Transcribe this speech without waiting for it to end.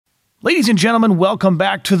Ladies and gentlemen, welcome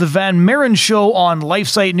back to the Van Maren Show on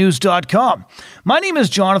LifeSiteNews.com. My name is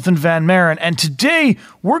Jonathan Van Maren, and today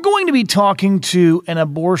we're going to be talking to an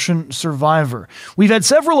abortion survivor. We've had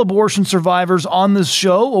several abortion survivors on this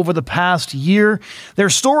show over the past year. Their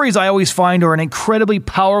stories, I always find, are an incredibly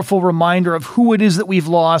powerful reminder of who it is that we've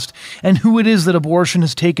lost and who it is that abortion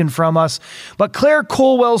has taken from us. But Claire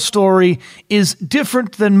Culwell's story is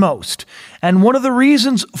different than most. And one of the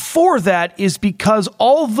reasons for that is because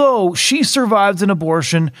although she survived an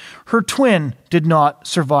abortion, her twin did not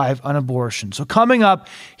survive an abortion. So coming up,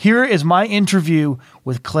 here is my interview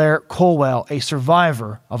with Claire Culwell, a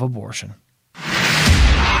survivor of abortion.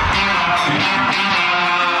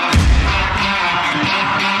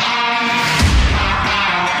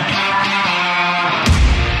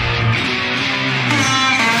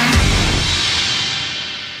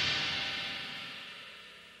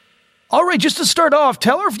 All right, just to start off,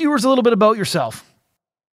 tell our viewers a little bit about yourself.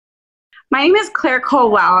 My name is Claire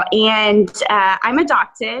Culwell, and I'm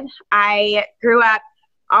adopted. I grew up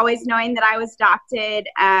always knowing that I was adopted.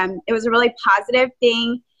 It was a really positive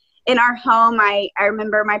thing in our home. I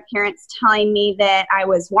remember my parents telling me that I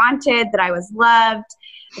was wanted, that I was loved,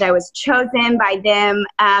 that I was chosen by them.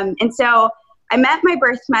 And so I met my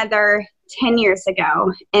birth mother 10 years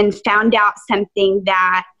ago and found out something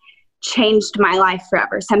that changed my life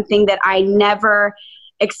forever, something that I never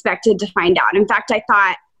expected to find out. In fact, I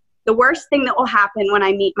thought the worst thing that will happen when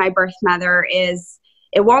I meet my birth mother is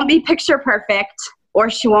it won't be picture perfect, or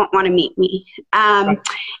she won't want to meet me.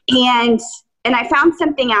 And I found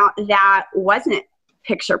something out that wasn't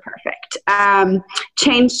picture perfect,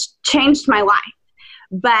 changed my life.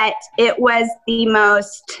 But it was the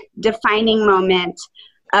most defining moment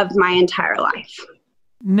of my entire life.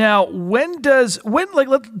 Now, to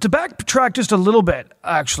backtrack just a little bit,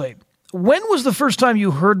 actually, when was the first time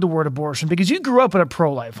you heard the word abortion? Because you grew up in a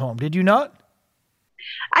pro-life home, did you not?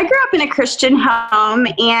 I grew up in a Christian home,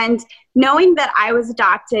 and knowing that I was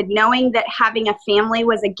adopted, knowing that having a family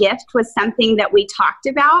was a gift was something that we talked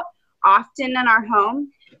about often in our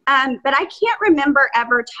home. But I can't remember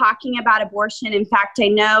ever talking about abortion. In fact, I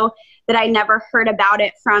know that I never heard about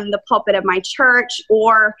it from the pulpit of my church,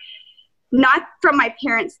 or not from my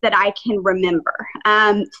parents that I can remember.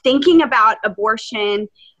 Thinking about abortion,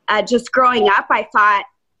 just growing up, I thought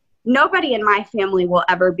nobody in my family will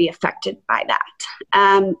ever be affected by that.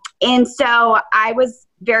 And so I was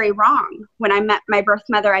very wrong. When I met my birth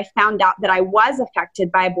mother, I found out that I was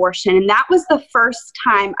affected by abortion. And that was the first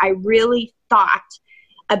time I really thought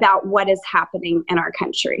about what is happening in our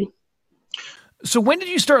country. So when did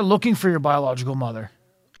you start looking for your biological mother?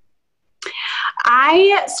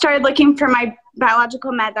 I started looking for my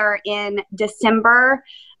biological mother in December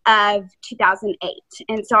of 2008.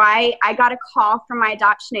 And so I got a call from my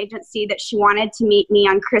adoption agency that she wanted to meet me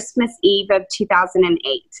on Christmas Eve of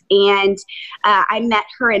 2008. And I met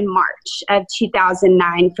her in March of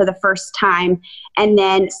 2009 for the first time, and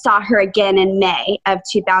then saw her again in May of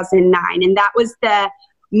 2009. And that was the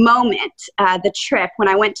moment, the trip when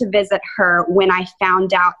I went to visit her, when I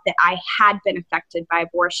found out that I had been affected by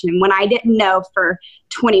abortion, and when I didn't know for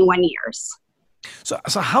 21 years. So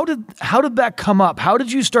how did that come up? How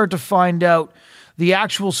did you start to find out the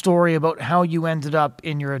actual story about how you ended up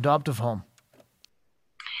in your adoptive home?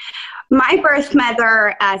 My birth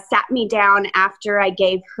mother sat me down after I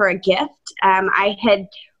gave her a gift. I had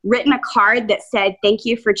written a card that said, "Thank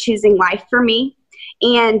you for choosing life for me,"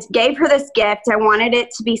 and gave her this gift. I wanted it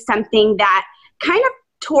to be something that kind of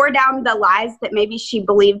tore down the lies that maybe she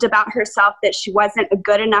believed about herself, that she wasn't a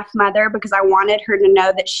good enough mother, because I wanted her to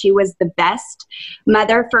know that she was the best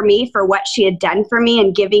mother for me, for what she had done for me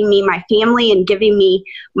and giving me my family and giving me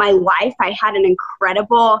my life. I had an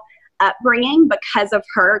incredible upbringing because of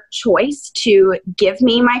her choice to give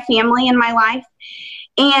me my family and my life.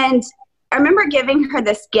 And I remember giving her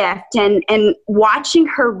this gift and watching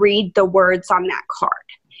her read the words on that card.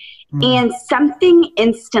 And something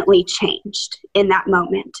instantly changed in that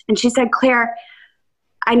moment. And she said, "Claire,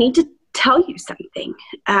 I need to tell you something.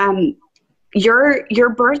 Your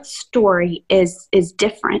birth story is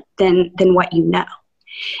different than what you know."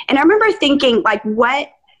 And I remember thinking, like,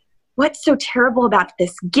 what's so terrible about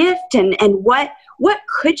this gift, and what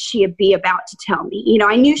could she be about to tell me? You know,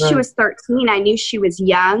 I knew she was 13. I knew she was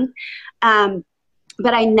young.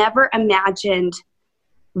 But I never imagined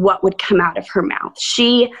what would come out of her mouth.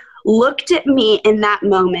 She looked at me in that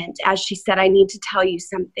moment as she said, "I need to tell you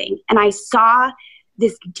something." And I saw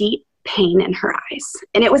this deep pain in her eyes.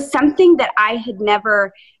 And it was something that I had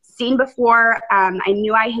never seen before. I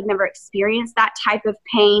knew I had never experienced that type of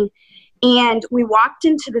pain. And we walked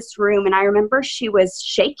into this room, and I remember she was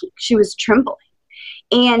shaking. She was trembling.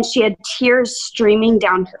 and she had tears streaming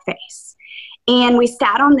down her face. And we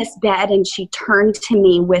sat on this bed, and she turned to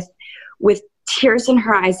me with tears in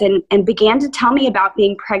her eyes and began to tell me about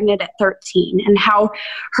being pregnant at 13 and how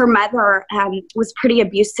her mother was pretty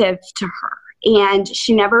abusive to her. And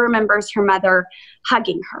she never remembers her mother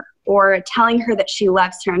hugging her or telling her that she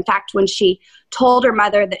loves her. In fact, when she told her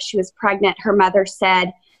mother that she was pregnant, her mother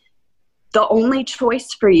said, "The only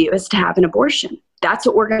choice for you is to have an abortion. That's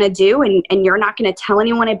what we're going to do, and you're not going to tell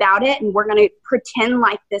anyone about it, and we're going to pretend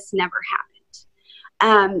like this never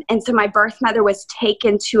happened." And so my birth mother was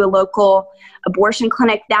taken to a local abortion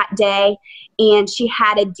clinic that day, and she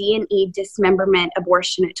had a D&E dismemberment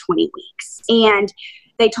abortion at 20 weeks. And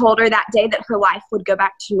they told her that day that her life would go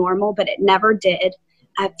back to normal, but it never did.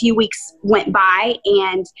 A few weeks went by,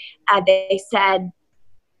 and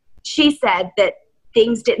she said that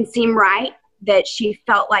things didn't seem right, that she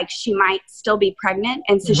felt like she might still be pregnant.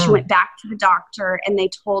 And so she went back to the doctor, and they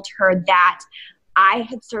told her that I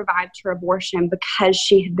had survived her abortion because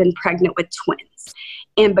she had been pregnant with twins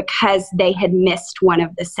and because they had missed one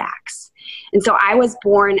of the sacs. And so I was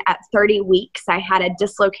born at 30 weeks. I had a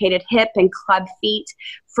dislocated hip and club feet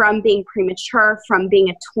from being premature, from being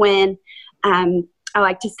a twin. I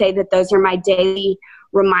like to say that those are my daily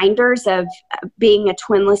reminders of being a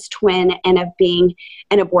twinless twin and of being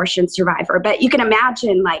an abortion survivor. But you can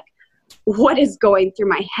imagine like what is going through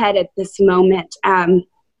my head at this moment,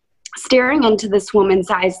 staring into this woman's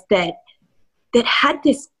eyes that had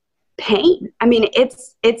this pain. I mean,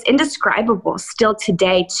 it's indescribable still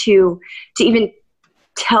today to even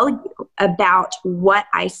tell you about what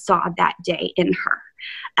I saw that day in her.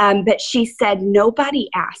 But she said, nobody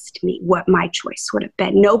asked me what my choice would have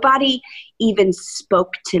been. Nobody even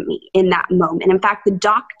spoke to me in that moment. In fact, the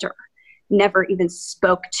doctor never even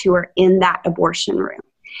spoke to her in that abortion room.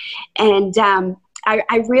 And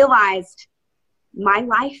I realized my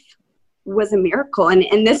life was a miracle,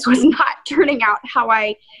 and this was not turning out how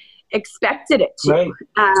I expected it to.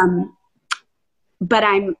 Right. But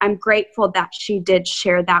I'm grateful that she did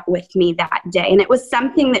share that with me that day. And it was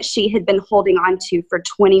something that she had been holding on to for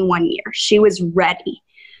 21 years. She was ready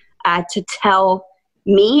to tell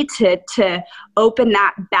me to open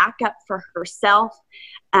that back up for herself,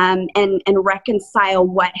 and reconcile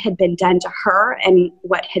what had been done to her and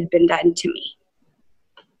what had been done to me.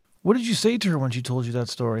 What did you say to her when she told you that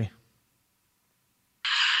story?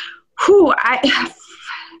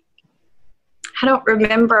 I don't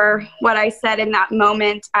remember what I said in that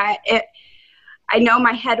moment. I know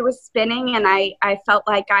my head was spinning, and I felt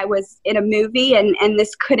like I was in a movie, and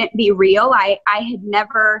this couldn't be real. I had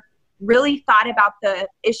never really thought about the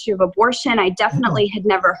issue of abortion. I definitely had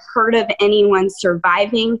never heard of anyone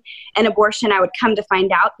surviving an abortion. I would come to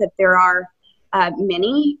find out that there are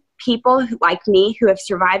many people like me who have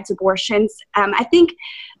survived abortions. I think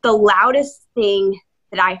the loudest thing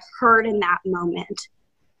that I heard in that moment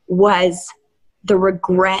was the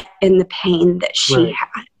regret and the pain that she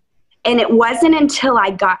had. And it wasn't until I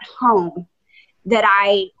got home that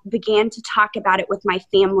I began to talk about it with my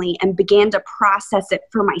family and began to process it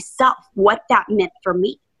for myself, what that meant for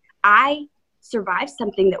me. I survived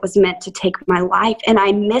something that was meant to take my life, and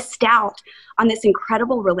I missed out on this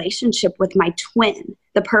incredible relationship with my twin,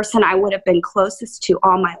 the person I would have been closest to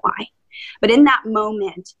all my life. But in that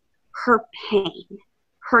moment, her pain,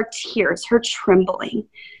 her tears, her trembling,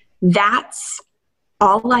 that's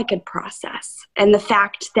all I could process. And the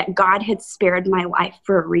fact that God had spared my life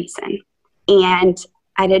for a reason. And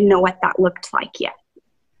I didn't know what that looked like yet.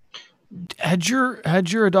 Had your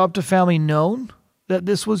adoptive family known that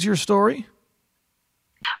this was your story?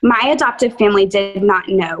 My adoptive family did not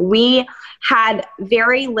know. We had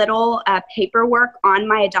very little paperwork on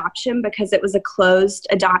my adoption because it was a closed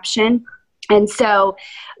adoption. And so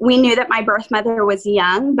we knew that my birth mother was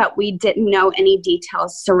young, but we didn't know any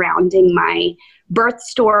details surrounding my birth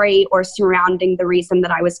story or surrounding the reason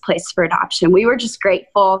that I was placed for adoption. We were just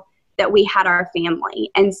grateful that we had our family.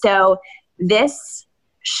 And so this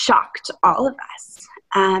shocked all of us,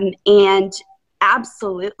 and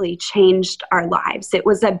absolutely changed our lives. It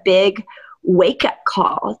was a big wake-up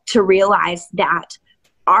call to realize that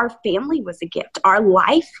our family was a gift. Our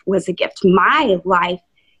life was a gift. My life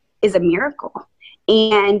is a miracle.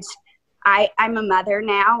 And I'm a mother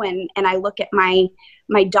now, and I look at my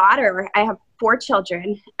daughter. I have 4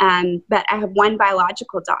 children, but I have 1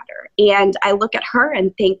 biological daughter. And I look at her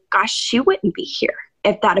and think, gosh, she wouldn't be here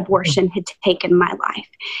if that abortion had taken my life.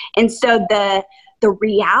 And so the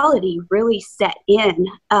reality really set in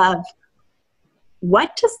of,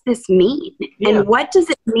 what does this mean? Yeah. And what does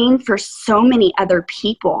it mean for so many other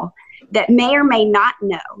people that may or may not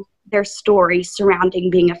know their story surrounding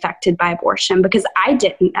being affected by abortion, because I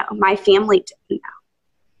didn't know. My family didn't know.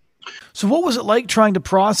 So what was it like trying to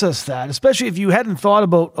process that, especially if you hadn't thought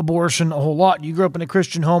about abortion a whole lot? You grew up in a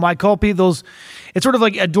Christian home. I call people it's sort of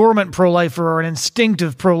like a dormant pro-lifer or an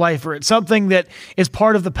instinctive pro-lifer. It's something that is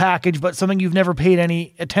part of the package, but something you've never paid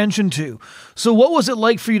any attention to. So what was it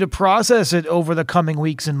like for you to process it over the coming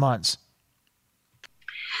weeks and months?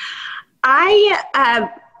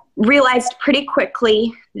 I realized pretty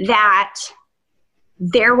quickly that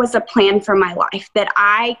there was a plan for my life, that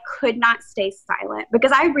I could not stay silent,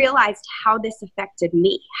 because I realized how this affected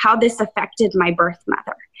me, how this affected my birth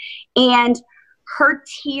mother. And her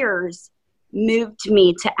tears moved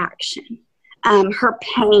me to action. Her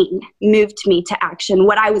pain moved me to action.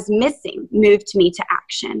 What I was missing moved me to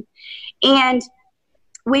action. And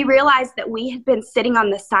we realized that we had been sitting on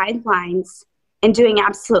the sidelines and doing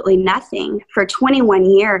absolutely nothing for 21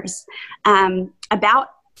 years about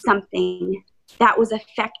something that was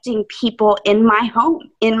affecting people in my home,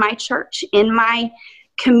 in my church, in my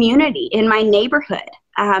community, in my neighborhood,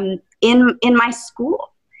 in my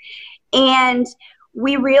school. And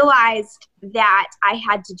we realized that I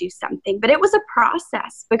had to do something, but it was a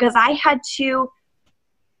process, because I had to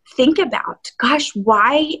think about, gosh,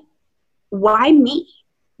 why me?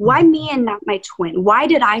 Why me and not my twin? Why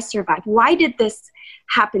did I survive? Why did this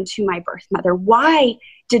happen to my birth mother? Why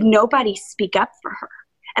did nobody speak up for her?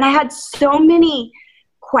 And I had so many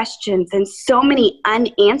questions and so many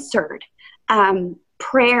unanswered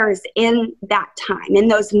prayers in that time, in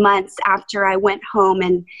those months after I went home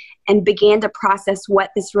and began to process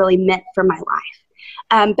what this really meant for my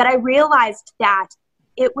life. But I realized that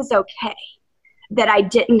it was okay that I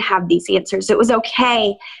didn't have these answers. It was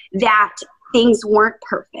okay that things weren't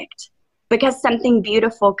perfect, because something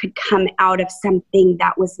beautiful could come out of something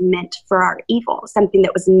that was meant for our evil, something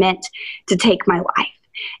that was meant to take my life.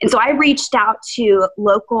 And so I reached out to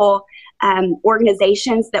local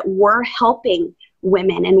organizations that were helping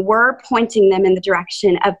women and were pointing them in the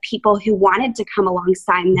direction of people who wanted to come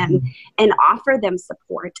alongside them and offer them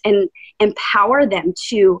support and empower them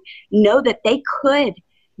to know that they could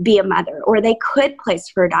be a mother, or they could place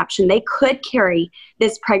for adoption. They could carry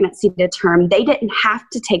this pregnancy to term. They didn't have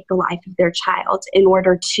to take the life of their child in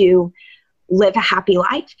order to live a happy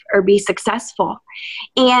life or be successful.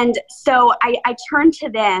 And so I turned to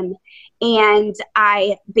them and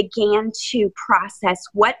I began to process,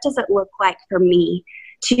 what does it look like for me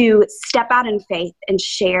to step out in faith and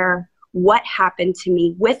share what happened to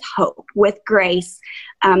me with hope, with grace,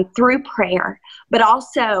 through prayer, but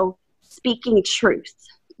also speaking truth.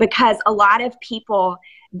 Because a lot of people,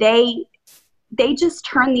 they just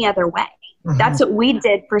turn the other way. That's what we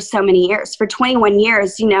did for so many years. For 21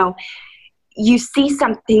 years, you see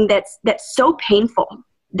something that's so painful,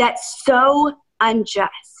 that's so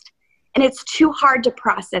unjust, and it's too hard to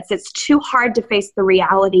process. It's too hard to face the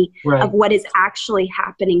reality of what is actually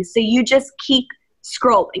happening. So you just keep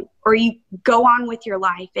scrolling, or you go on with your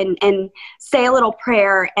life and say a little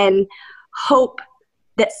prayer and hope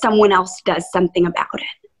that someone else does something about it.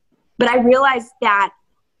 But I realized that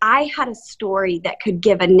I had a story that could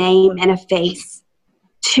give a name and a face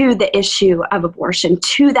to the issue of abortion,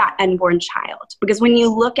 to that unborn child. Because when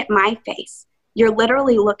you look at my face, you're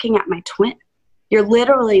literally looking at my twin. You're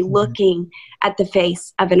literally looking at the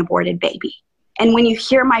face of an aborted baby. And when you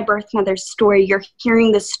hear my birth mother's story, you're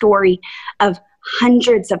hearing the story of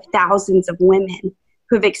hundreds of thousands of women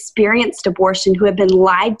who have experienced abortion, who have been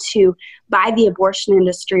lied to by the abortion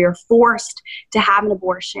industry or forced to have an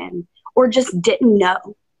abortion, or just didn't know,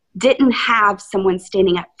 didn't have someone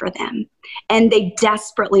standing up for them. And they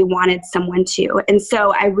desperately wanted someone to. And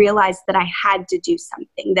so I realized that I had to do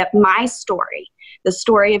something, that my story, the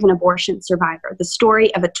story of an abortion survivor, the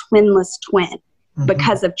story of a twinless twin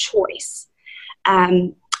because of choice,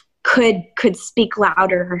 could speak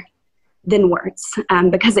louder than words,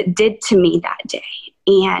 because it did to me that day.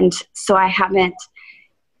 And so I haven't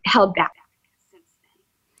held back since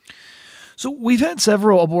then. So we've had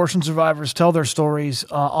several abortion survivors tell their stories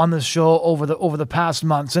on this show over the past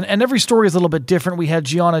months, and every story is a little bit different. We had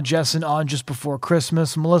Gianna Jessen on just before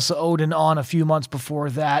Christmas, Melissa Oden on a few months before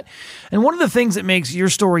that. And one of the things that makes your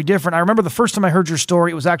story different, I remember the first time I heard your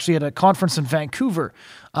story, it was actually at a conference in Vancouver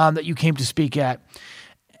that you came to speak at.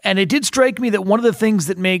 And it did strike me that one of the things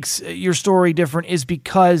that makes your story different is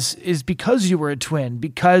because you were a twin,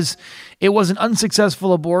 because it was an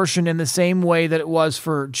unsuccessful abortion in the same way that it was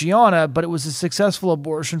for Gianna, but it was a successful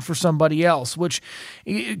abortion for somebody else, which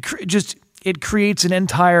it creates an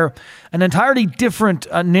entirely different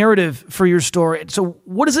narrative for your story. So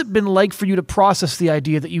what has it been like for you to process the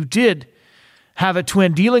idea that you did have a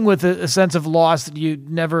twin, dealing with a sense of loss that you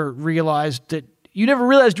never realized you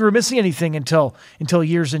were missing anything until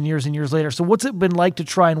years and years and years later. So what's it been like to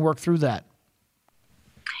try and work through that?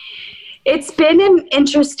 It's been an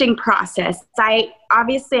interesting process. I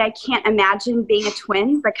can't imagine being a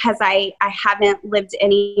twin because I haven't lived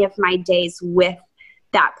any of my days with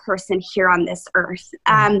that person here on this earth.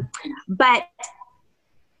 But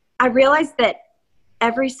I realized that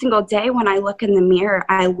every single day when I look in the mirror,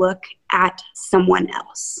 I look at someone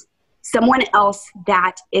else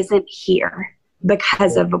that isn't here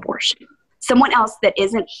because of abortion, someone else that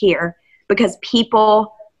isn't here because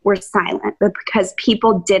people were silent, but because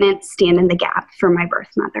people didn't stand in the gap for my birth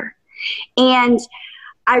mother. And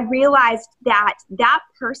I realized that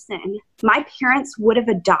person, my parents would have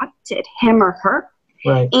adopted him or her.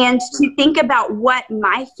 Right. And to think about what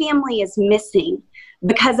my family is missing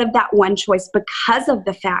because of that one choice, because of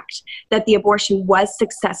the fact that the abortion was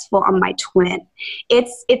successful on my twin,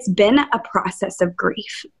 it's been a process of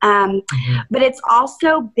grief. But it's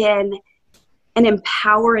also been an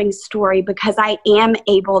empowering story because I am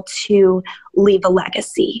able to leave a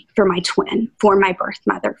legacy for my twin, for my birth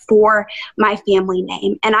mother, for my family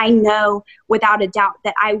name. And I know without a doubt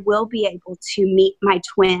that I will be able to meet my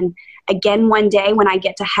twin again one day when I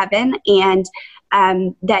get to heaven, and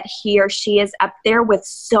that he or she is up there with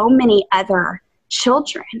so many other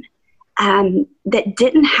children that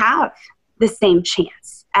didn't have the same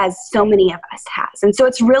chance as so many of us has. And so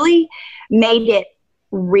it's really made it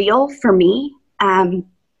real for me,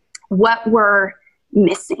 what we're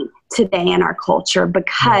missing today in our culture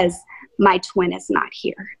because my twin is not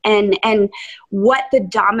here, and what the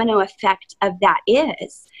domino effect of that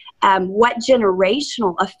is, what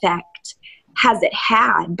generational effect has it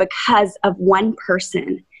had because of one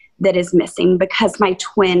person that is missing, because my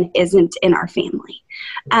twin isn't in our family.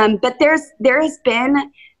 But there has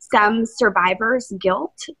been some survivor's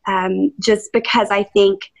guilt, just because I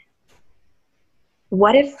think,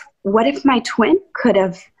 what if my twin could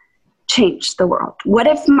have changed the world? What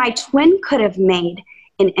if my twin could have made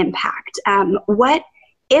an impact? What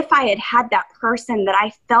if I had had that person that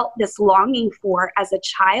I felt this longing for as a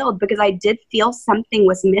child, because I did feel something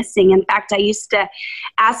was missing? In fact, I used to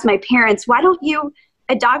ask my parents, why don't you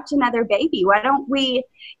adopt another baby? Why don't we,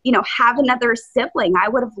 have another sibling? I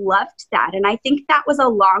would have loved that. And I think that was a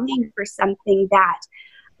longing for something that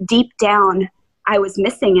deep down I was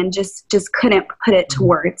missing and just couldn't put it to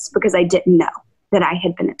words because I didn't know that I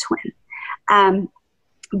had been a twin.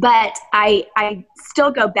 But I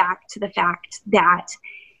still go back to the fact that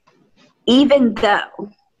even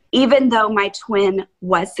though my twin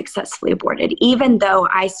was successfully aborted, even though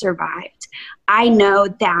I survived, I know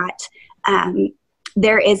that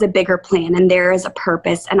there is a bigger plan and there is a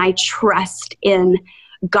purpose, and I trust in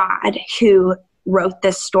God who wrote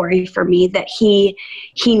this story for me, that he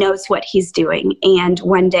knows what he's doing, and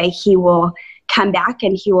one day he will come back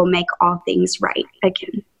and he will make all things right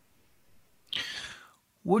again.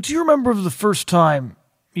 What do you remember of the first time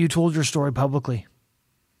you told your story publicly?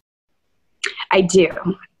 I do.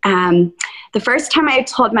 The first time I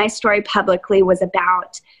told my story publicly was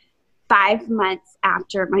about 5 months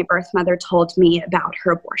after my birth mother told me about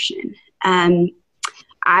her abortion.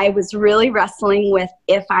 I was really wrestling with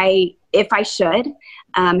if I should,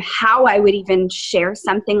 how I would even share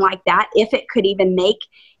something like that, if it could even make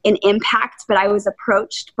an impact. But I was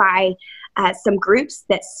approached by some groups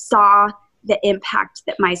that saw the impact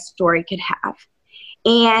that my story could have.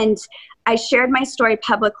 And I shared my story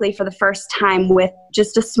publicly for the first time with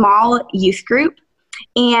just a small youth group.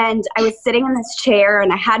 And I was sitting in this chair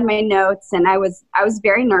and I had my notes, and I was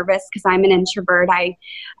very nervous because I'm an introvert. I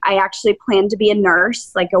actually planned to be a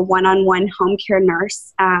nurse, like a one-on-one home care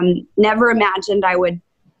nurse. Never imagined I would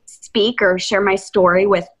speak or share my story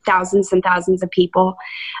with thousands and thousands of people.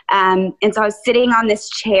 And so I was sitting on this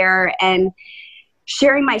chair and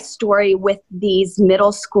sharing my story with these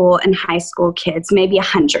middle school and high school kids, maybe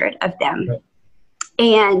 100 of them. Right.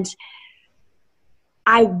 And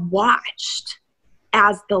I watched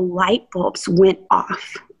as the light bulbs went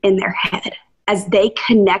off in their head, as they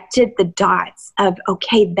connected the dots of,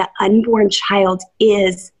 okay, the unborn child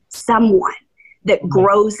is someone that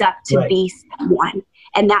grows up to be someone,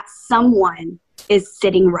 and that someone is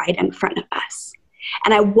sitting right in front of us.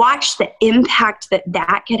 And I watched the impact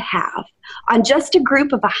that could have on just a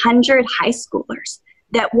group of 100 high schoolers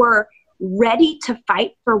that were ready to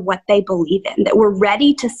fight for what they believe in, that were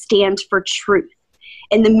ready to stand for truth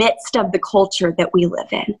in the midst of the culture that we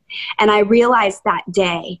live in. And I realized that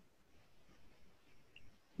day,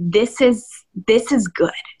 this is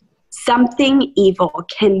good. Something evil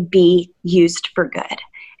can be used for good.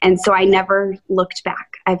 And so I never looked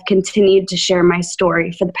back. I've continued to share my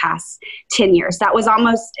story for the past 10 years. That was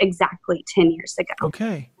almost exactly 10 years ago.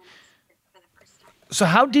 Okay. So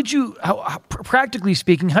practically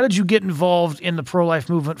speaking, how did you get involved in the pro-life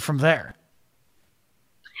movement from there?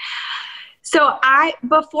 So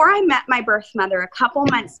before I met my birth mother, a couple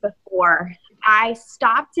months before, I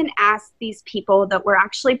stopped and asked these people that were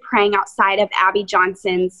actually praying outside of Abby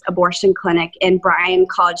Johnson's abortion clinic in Bryan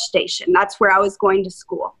College Station. That's where I was going to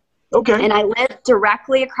school. Okay. And I lived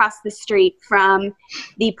directly across the street from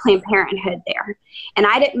the Planned Parenthood there. And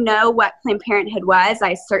I didn't know what Planned Parenthood was.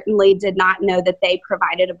 I certainly did not know that they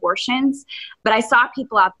provided abortions, but I saw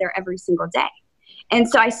people out there every single day. And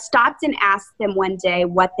so I stopped and asked them one day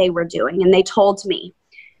what they were doing, and they told me.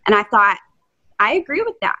 And I thought, I agree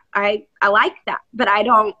with that. I like that, but I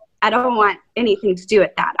don't want anything to do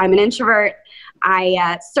with that. I'm an introvert.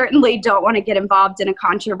 I certainly don't want to get involved in a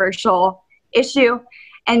controversial issue.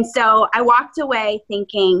 And so I walked away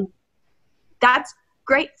thinking, that's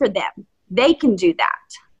great for them. They can do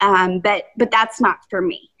that. But that's not for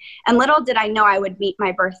me. And little did I know I would meet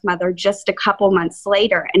my birth mother just a couple months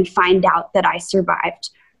later and find out that I survived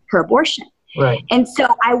her abortion. Right. And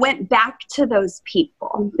so I went back to those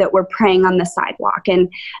people that were praying on the sidewalk. And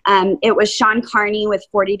it was Sean Carney with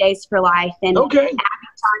 40 Days for Life. And Abby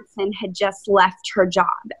Johnson had just left her job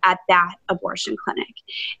at that abortion clinic.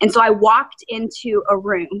 And so I walked into a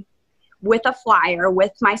room with a flyer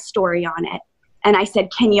with my story on it. And I said,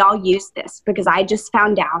 can y'all use this? Because I just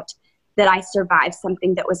found out that I survived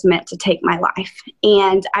something that was meant to take my life.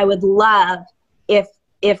 And I would love if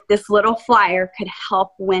this little flyer could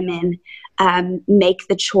help women make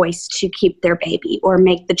the choice to keep their baby or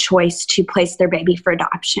make the choice to place their baby for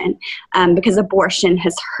adoption, because abortion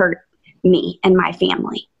has hurt me and my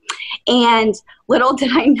family. And little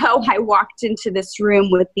did I know, I walked into this room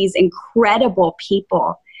with these incredible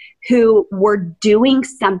people who were doing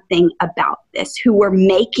something about this, who were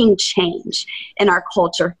making change in our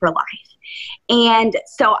culture for life. And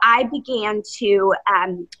so I began to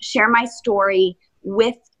share my story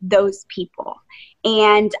with those people.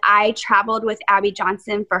 And I traveled with Abby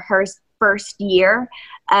Johnson for her first year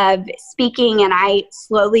of speaking, and I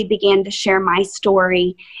slowly began to share my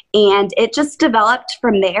story. And it just developed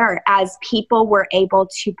from there as people were able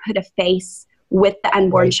to put a face with the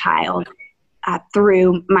unborn child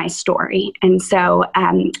through my story. And so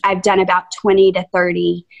I've done about 20 to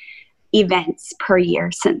 30 events per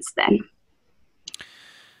year since then.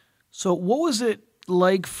 So what was it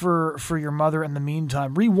like for your mother in the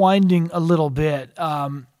meantime? Rewinding a little bit,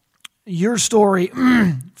 your story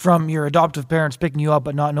from your adoptive parents picking you up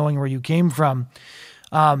but not knowing where you came from,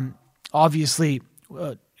 obviously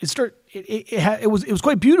it was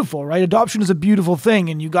quite beautiful, right? Adoption is a beautiful thing,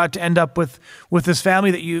 and you got to end up with this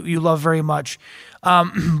family that you love very much.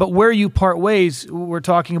 But where you part ways, we're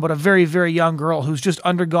talking about a very, very young girl who's just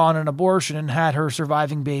undergone an abortion and had her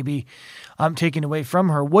surviving baby taken away from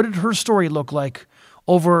her. What did her story look like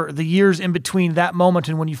over the years in between that moment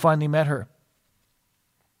and when you finally met her?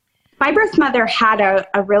 My birth mother had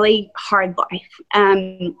a really hard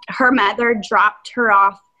life. Her mother dropped her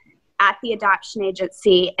off at the adoption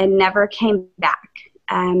agency and never came back.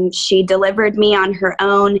 She delivered me on her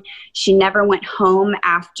own. She never went home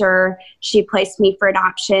after she placed me for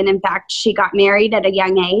adoption. In fact, she got married at a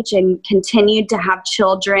young age and continued to have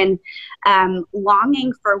children,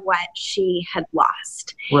 longing for what she had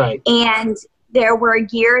lost. Right. And there were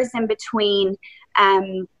years in between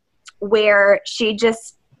where she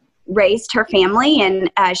just raised her family, and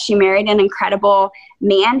she married an incredible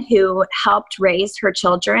man who helped raise her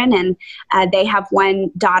children, and they have one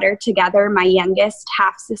daughter together, my youngest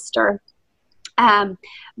half-sister.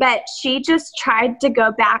 But she just tried to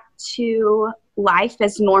go back to life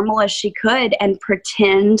as normal as she could and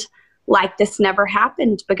pretend like this never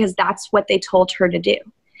happened, because that's what they told her to do.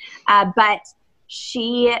 But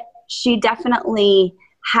she definitely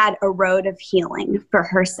had a road of healing for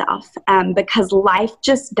herself, because life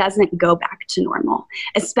just doesn't go back to normal,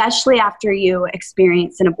 especially after you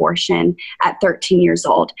experience an abortion at 13 years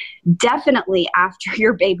old. Definitely after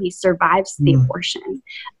your baby survives the abortion.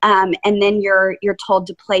 And then you're told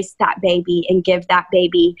to place that baby and give that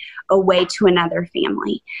baby away to another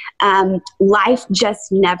family. Life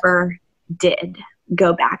just never did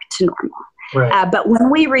go back to normal. Right. But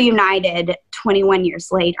when we reunited 21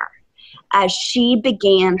 years later, she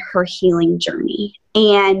began her healing journey,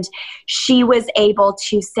 and she was able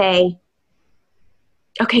to say,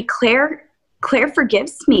 okay, Claire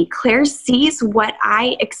forgives me. Claire sees what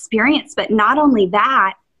I experienced, but not only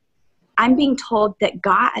that, I'm being told that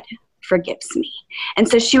God forgives me. And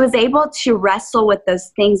so she was able to wrestle with those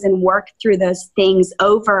things and work through those things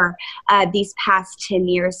over these past 10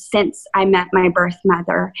 years since I met my birth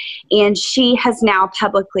mother. And she has now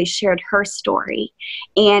publicly shared her story.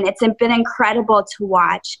 And it's been incredible to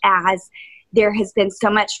watch as there has been so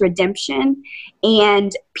much redemption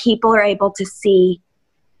and people are able to see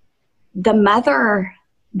the mother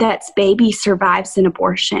that's baby survives an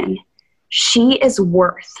abortion. She is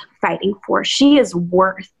worth fighting for. She is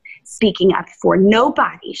worth speaking up for.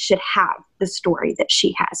 Nobody should have the story that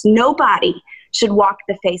she has. Nobody should walk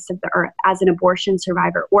the face of the earth as an abortion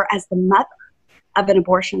survivor or as the mother of an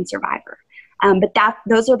abortion survivor. But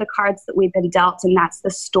those are the cards that we've been dealt, and that's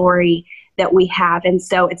the story that we have. And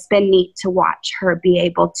so it's been neat to watch her be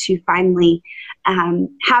able to finally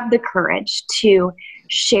have the courage to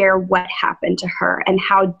share what happened to her and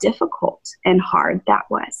how difficult and hard that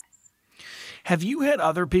was. Have you had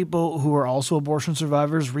other people who are also abortion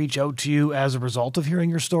survivors reach out to you as a result of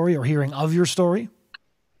hearing your story or hearing of your story?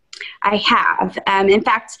 I have. In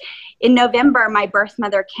fact, in November, my birth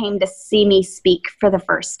mother came to see me speak for the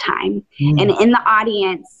first time. And in the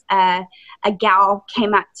audience, a gal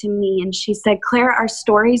came up to me and she said, "Claire, our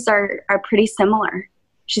stories are pretty similar."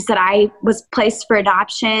 She said, "I was placed for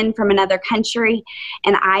adoption from another country,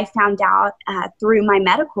 and I found out through my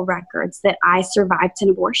medical records that I survived an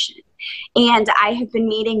abortion." And I have been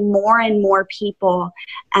meeting more and more people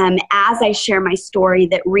as I share my story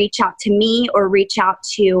that reach out to me or reach out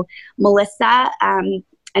to Melissa,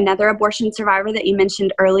 another abortion survivor that you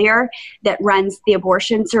mentioned earlier that runs the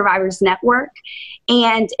Abortion Survivors Network.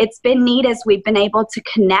 And it's been neat as we've been able to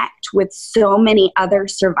connect with so many other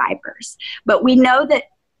survivors. But we know that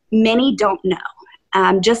many don't know.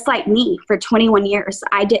 Just like me, for 21 years,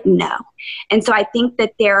 I didn't know. And so I think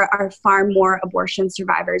that there are far more abortion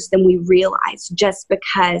survivors than we realize just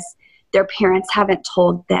because their parents haven't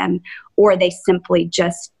told them or they simply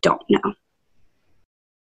just don't know.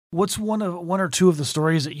 What's one or two of the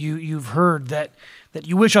stories that you've heard that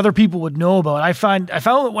you wish other people would know about? I found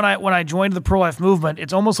that when I joined the pro-life movement,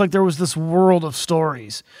 it's almost like there was this world of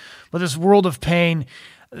stories, but this world of pain.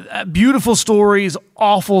 Beautiful stories,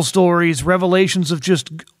 awful stories, revelations of just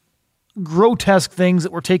grotesque things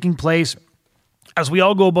that were taking place as we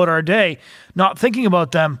all go about our day, not thinking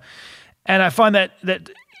about them. And I find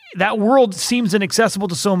that world seems inaccessible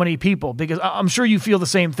to so many people because I'm sure you feel the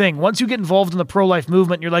same thing. Once you get involved in the pro-life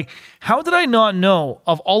movement, you're like, how did I not know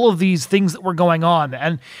of all of these things that were going on?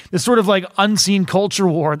 And this sort of like unseen culture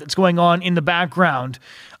war that's going on in the background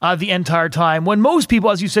the entire time. When most people,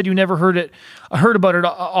 as you said, you never heard about it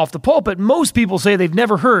off the pulpit. Most people say they've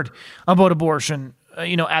never heard about abortion,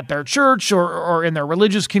 at their church or in their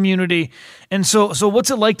religious community. And so what's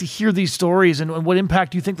it like to hear these stories, and what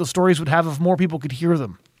impact do you think those stories would have if more people could hear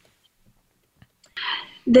them?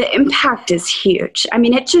 The impact is huge. I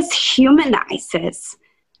mean, it just humanizes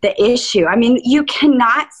the issue. I mean, you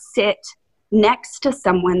cannot sit next to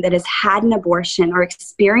someone that has had an abortion or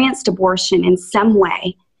experienced abortion in some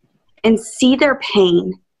way and see their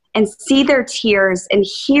pain and see their tears and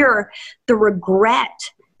hear the regret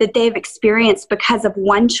that they've experienced because of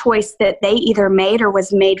one choice that they either made or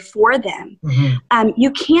was made for them. Mm-hmm.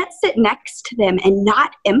 You can't sit next to them and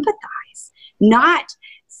not empathize, not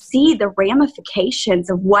see the ramifications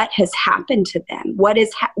of what has happened to them,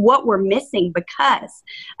 what we're missing because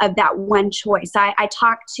of that one choice. I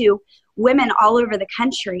talk to women all over the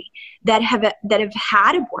country that have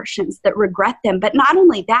had abortions that regret them. But not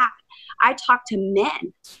only that, I talk to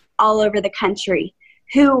men all over the country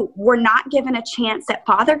who were not given a chance at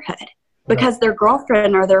fatherhood because their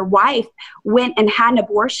girlfriend or their wife went and had an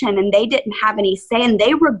abortion and they didn't have any say, and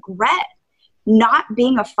they regret not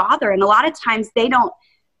being a father. And a lot of times they don't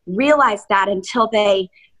realize that until they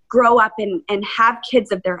grow up and have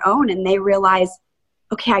kids of their own, and they realize,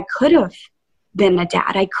 okay, I could have been a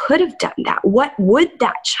dad. I could have done that. What would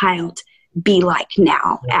that child be like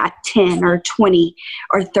now at 10 or 20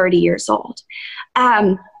 or 30 years old?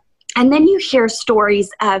 And then you hear stories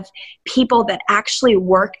of people that actually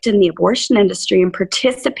worked in the abortion industry and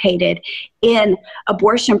participated in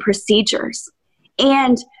abortion procedures.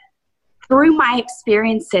 And through my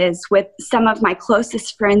experiences with some of my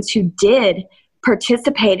closest friends who did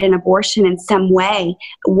participate in abortion in some way,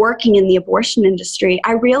 working in the abortion industry,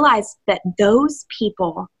 I realized that those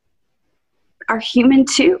people are human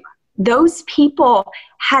too. Those people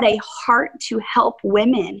had a heart to help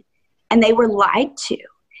women, and they were lied to,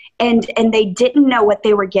 and they didn't know what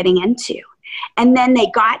they were getting into. And then they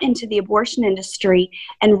got into the abortion industry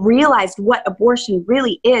and realized what abortion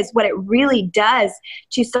really is, what it really does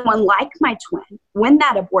to someone like my twin when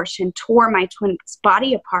that abortion tore my twin's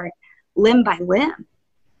body apart limb by limb.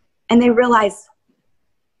 and they realize,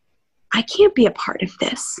 I can't be a part of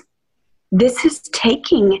this. This is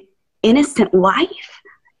taking innocent life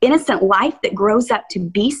that grows up to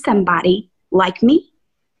be somebody like me,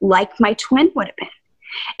 like my twin would have been.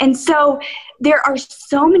 And so there are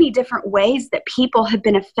so many different ways that people have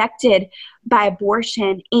been affected by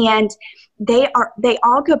abortion, and they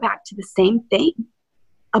all go back to the same thing.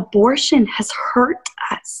 Abortion has hurt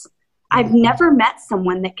us. I've never met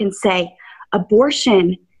someone that can say,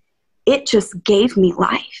 abortion, it just gave me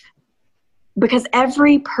life. Because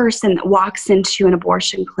every person that walks into an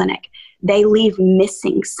abortion clinic, they leave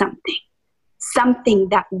missing something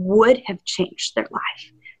that would have changed their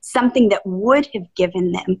life, something that would have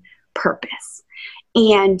given them purpose.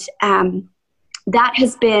 And that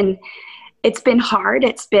has been, it's been hard.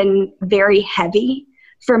 It's been very heavy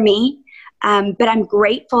for me. But I'm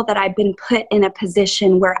grateful that I've been put in a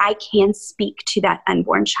position where I can speak to that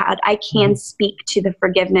unborn child. I can speak to the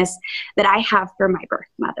forgiveness that I have for my birth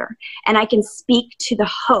mother. And I can speak to the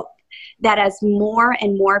hope that as more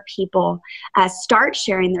and more people start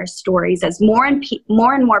sharing their stories, as more and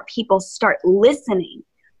more people start listening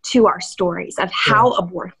to our stories of how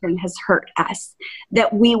abortion has hurt us,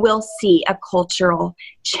 that we will see a cultural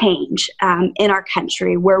change in our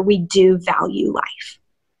country where we do value life.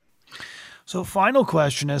 So final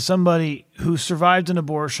question, as somebody who survived an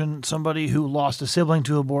abortion, somebody who lost a sibling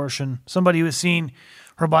to abortion, somebody who has seen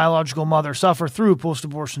her biological mother suffer through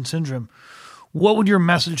post-abortion syndrome, what would your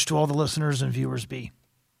message to all the listeners and viewers be?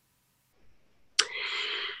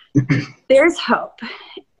 There's hope,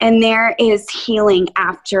 and there is healing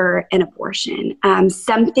after an abortion.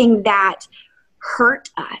 Something that hurt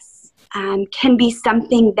us can be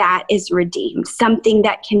something that is redeemed, something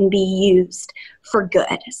that can be used for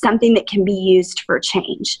good, something that can be used for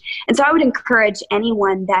change. And so I would encourage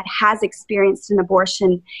anyone that has experienced an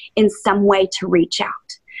abortion in some way to reach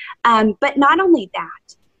out. But not only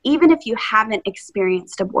that, even if you haven't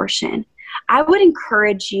experienced abortion, I would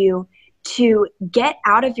encourage you to get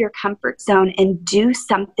out of your comfort zone and do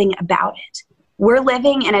something about it. We're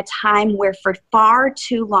living in a time where for far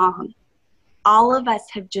too long, all of us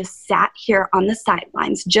have just sat here on the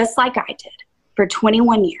sidelines, just like I did, for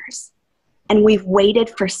 21 years. And we've waited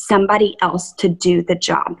for somebody else to do the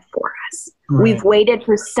job for us. Right. We've waited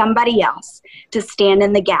for somebody else to stand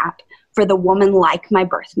in the gap for the woman like my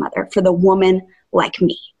birth mother, for the woman like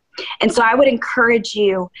me. And so I would encourage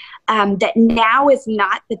you that now is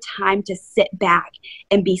not the time to sit back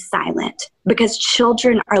and be silent, because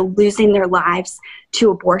children are losing their lives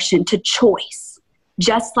to abortion, to choice,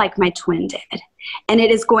 just like my twin did. And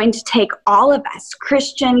it is going to take all of us,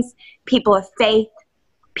 Christians, people of faith,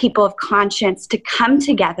 people of conscience, to come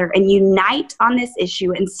together and unite on this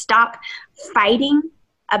issue and stop fighting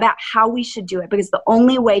about how we should do it, because the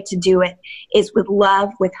only way to do it is with love,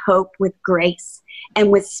 with hope, with grace, and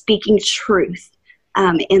with speaking truth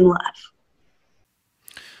in love.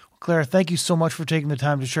 Claire, thank you so much for taking the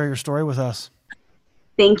time to share your story with us.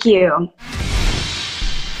 Thank you.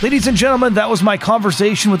 Ladies and gentlemen, that was my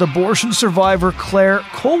conversation with abortion survivor Claire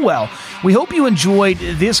Culwell. We hope you enjoyed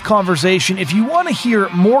this conversation. If you want to hear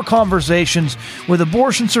more conversations with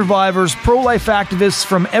abortion survivors, pro-life activists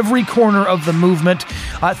from every corner of the movement,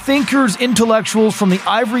 thinkers, intellectuals from the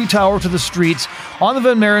ivory tower to the streets, on the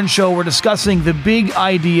Van Maren Show, we're discussing the big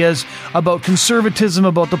ideas about conservatism,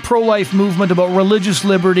 about the pro-life movement, about religious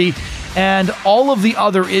liberty, and all of the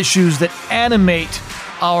other issues that animate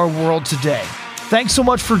our world today. Thanks so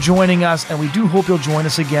much for joining us, and we do hope you'll join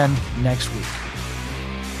us again next week.